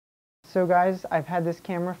So guys, I've had this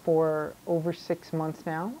camera for over 6 months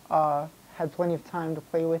now. Had plenty of time to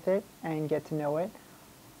play with it and get to know it.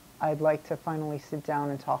 I'd like to finally sit down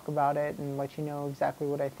and talk about it and let you know exactly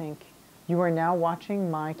what I think. You are now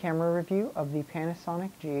watching my camera review of the Panasonic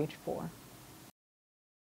GH4.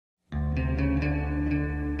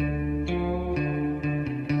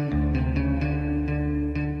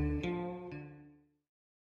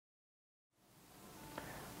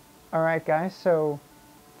 Alright guys, so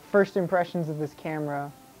first impressions of this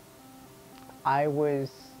camera, I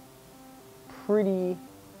was pretty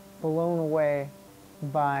blown away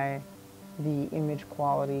by the image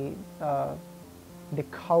quality, the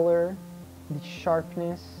color, the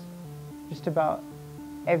sharpness, just about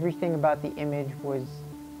everything about the image was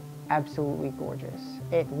absolutely gorgeous.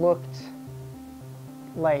 It looked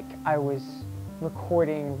like I was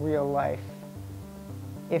recording real life,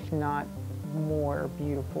 if not more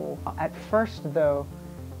beautiful. At first though,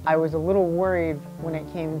 I was a little worried when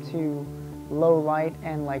it came to low light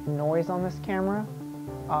and like noise on this camera.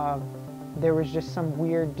 There was just some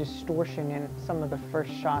weird distortion in some of the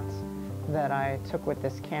first shots that I took with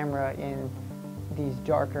this camera in these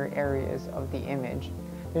darker areas of the image.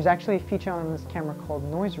 There's actually a feature on this camera called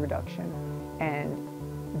noise reduction, and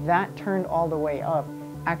that turned all the way up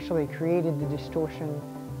actually created the distortion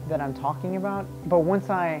that I'm talking about. But once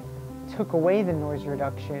I took away the noise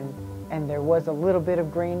reduction and there was a little bit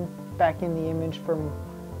of grain back in the image from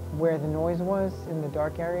where the noise was in the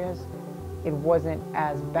dark areas, it wasn't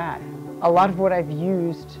as bad. A lot of what I've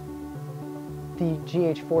used the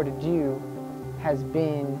GH4 to do has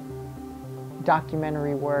been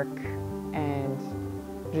documentary work and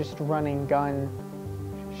just running gun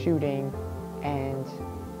shooting, and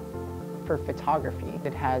for photography.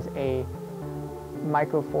 It has a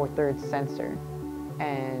micro four thirds sensor,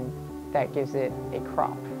 and that gives it a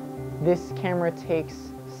crop. This camera takes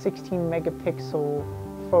 16 megapixel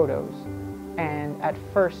photos, and at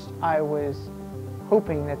first I was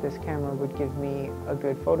hoping that this camera would give me a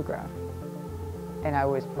good photograph, and I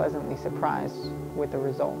was pleasantly surprised with the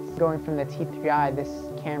results. Going from the T3i, this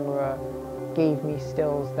camera gave me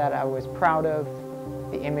stills that I was proud of.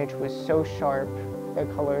 The image was so sharp, the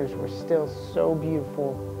colors were still so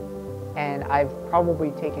beautiful, and I've probably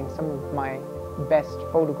taken some of my best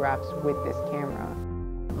photographs with this camera.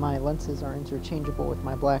 My lenses are interchangeable with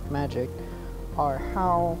my Blackmagic, are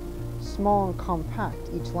how small and compact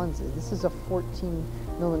each lens is. This is a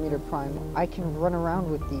 14mm prime. I can run around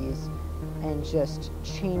with these and just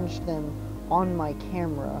change them on my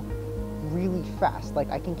camera really fast. Like,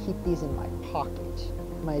 I can keep these in my pocket.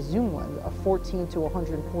 My zoom lens, a 14 to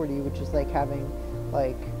 140, which is like having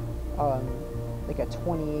like a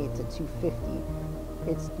 28 to 250.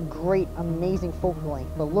 It's great, amazing focal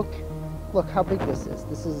length, but look how big this is.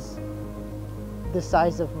 This is the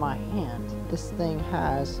size of my hand. This thing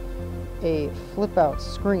has a flip out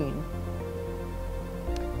screen.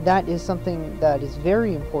 That is something that is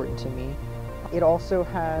very important to me. It also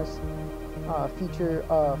has a feature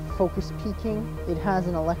of focus peaking. It has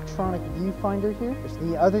an electronic viewfinder here.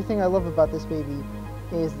 The other thing I love about this baby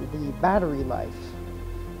is the battery life.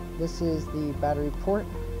 This is the battery port,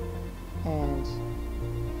 and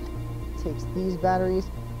it takes these batteries.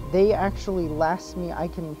 They actually last me, I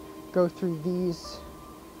can go through these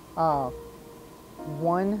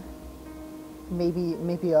maybe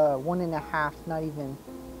 1.5, not even,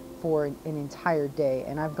 for an entire day.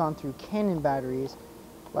 And I've gone through Canon batteries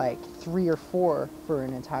like 3 or 4 for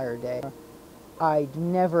an entire day. I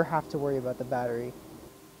never have to worry about the battery.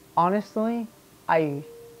 Honestly, I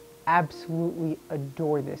absolutely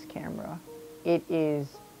adore this camera. It is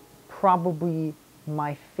probably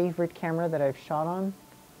my favorite camera that I've shot on.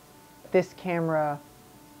 This camera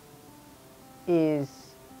is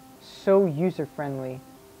so user-friendly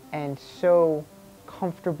and so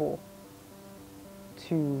comfortable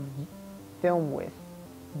to film with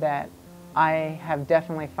that I have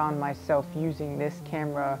definitely found myself using this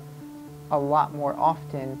camera a lot more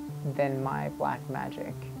often than my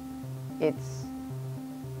Blackmagic. It's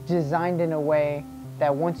designed in a way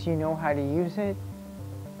that once you know how to use it,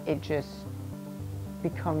 it just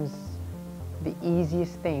becomes the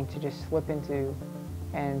easiest thing to just slip into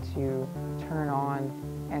and to turn on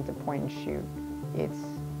and to point and shoot. It's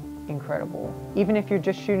incredible. Even if you're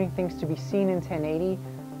just shooting things to be seen in 1080,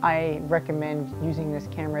 I recommend using this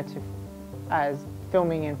camera as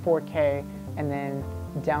filming in 4K and then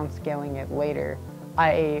downscaling it later.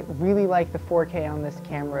 I really like the 4K on this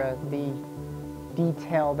camera. The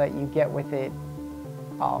detail that you get with it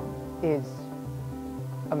is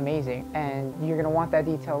amazing, and you're going to want that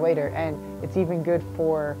detail later, and it's even good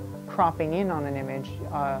for cropping in on an image.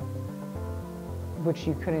 which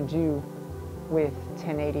you couldn't do with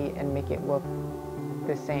 1080 and make it look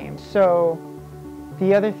the same. So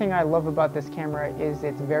the other thing I love about this camera is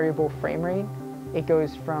its variable frame rate. It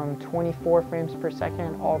goes from 24 frames per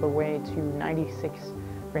second all the way to 96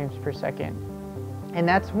 frames per second. And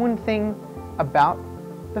that's one thing about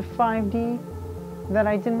the 5D that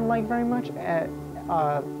I didn't like very much,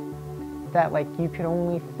 that like you could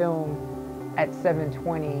only film at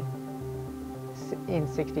 720 in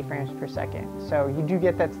 60 frames per second. So you do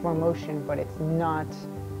get that slow motion, but it's not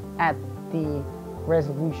at the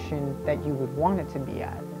resolution that you would want it to be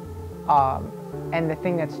at. And the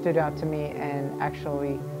thing that stood out to me, and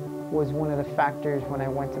actually was one of the factors when I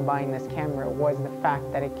went to buying this camera, was the fact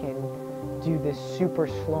that it can do this super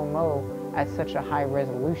slow-mo at such a high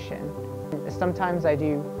resolution. Sometimes I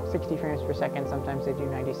do 60 frames per second, sometimes I do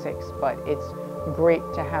 96, but it's great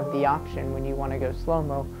to have the option when you want to go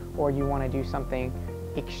slow-mo, or you want to do something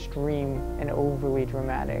extreme and overly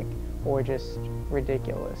dramatic, or just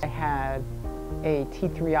ridiculous. I had a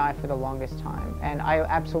T3i for the longest time, and I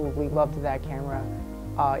absolutely loved that camera.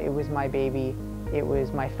 It was my baby. It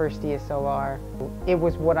was my first DSLR. It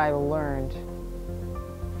was what I learned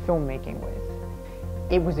filmmaking with.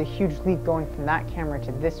 It was a huge leap going from that camera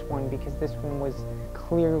to this one, because this one was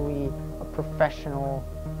clearly a professional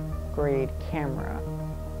grade camera.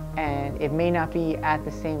 And it may not be at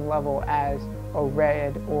the same level as a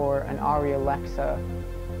Red or an Arri Alexa,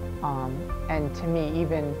 and to me,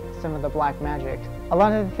 even some of the Blackmagic. A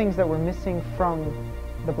lot of the things that were missing from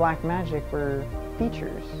the Blackmagic were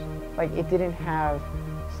features. Like, it didn't have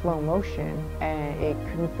slow motion, and it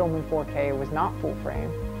couldn't film in 4K, it was not full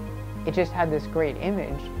frame. It just had this great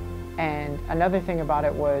image. And another thing about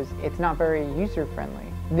it was, it's not very user-friendly.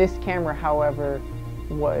 This camera, however,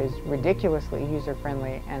 was ridiculously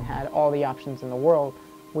user-friendly and had all the options in the world,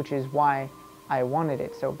 which is why I wanted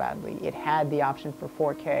it so badly. It had the option for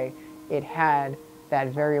 4K, it had that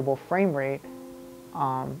variable frame rate,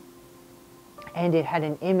 and it had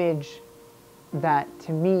an image that,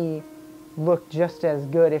 to me, looked just as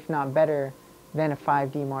good, if not better, than a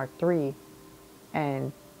 5D Mark III.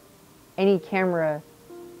 And any camera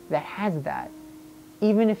that has that,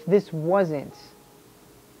 even if this wasn't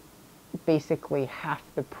basically half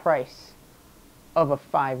the price of a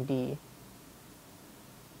 5D,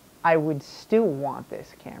 I would still want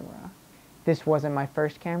this camera. This wasn't my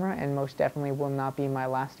first camera, and most definitely will not be my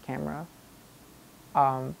last camera.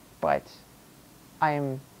 But I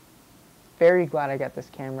am very glad I got this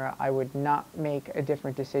camera. I would not make a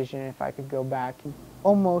different decision if I could go back.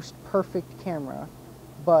 Almost perfect camera,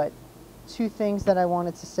 but two things that I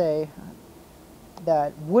wanted to say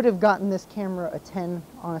that would have gotten this camera a 10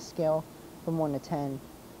 on a scale from 1 to 10,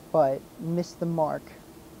 but missed the mark,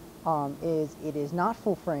 is it is not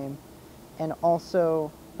full frame, and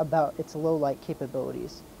also about its low light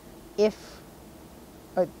capabilities. If,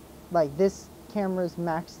 like, this camera's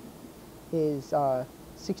max is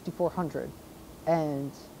 6400,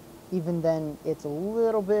 and even then it's a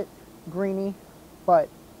little bit grainy, but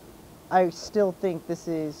I still think this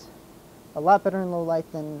is a lot better in low light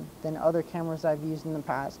than other cameras I've used in the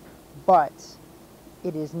past, but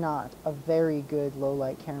it is not a very good low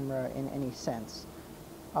light camera in any sense.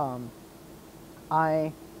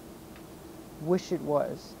 I wish it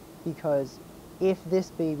was, because if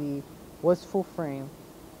this baby was full frame,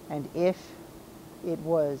 and if it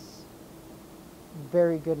was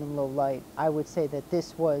very good in low light, I would say that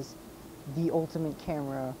this was the ultimate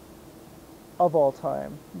camera of all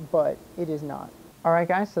time, but it is not. Alright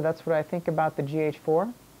guys, so that's what I think about the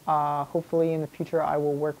GH4. Hopefully in the future I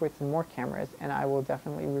will work with some more cameras, and I will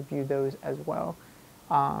definitely review those as well.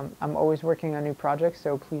 I'm always working on new projects,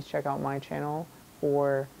 so please check out my channel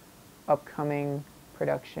for upcoming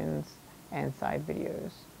productions and side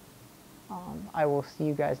videos. I will see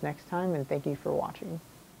you guys next time, and thank you for watching.